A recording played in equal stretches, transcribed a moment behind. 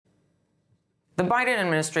The Biden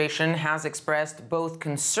administration has expressed both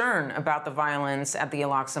concern about the violence at the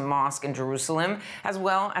Al-Aqsa Mosque in Jerusalem, as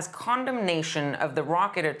well as condemnation of the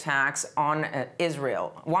rocket attacks on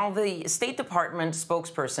Israel. While the State Department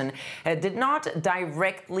spokesperson did not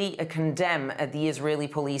directly condemn the Israeli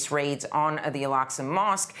police raids on the Al-Aqsa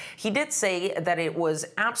Mosque, he did say that it was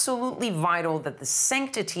absolutely vital that the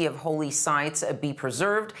sanctity of holy sites be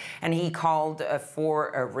preserved, and he called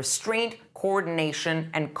for restraint, coordination,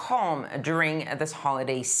 and calm during this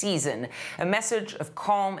holiday season. A message of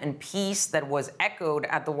calm and peace that was echoed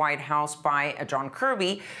at the White House by John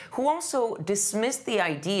Kirby, who also dismissed the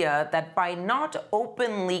idea that by not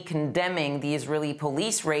openly condemning the Israeli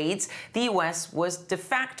police raids, the U.S. was de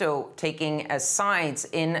facto taking sides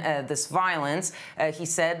in this violence. He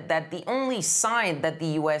said that the only side that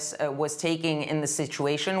the U.S. was taking in the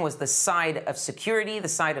situation was the side of security, the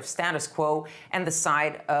side of status quo, and the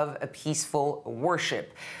side of a peaceful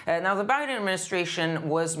worship. Now, the Biden administration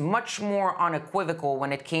was much more unequivocal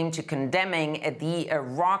when it came to condemning the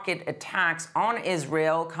rocket attacks on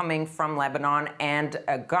Israel coming from Lebanon and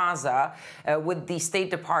Gaza, with the State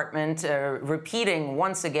Department repeating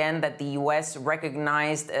once again that the U.S.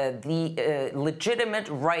 recognized the legitimate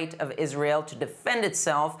right of Israel to defend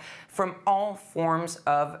itself from all forms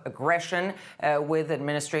of aggression, with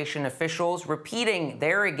administration officials repeating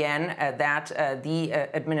there again that the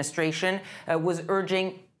administration was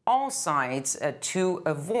urging all sides to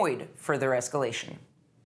avoid further escalation.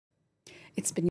 It's been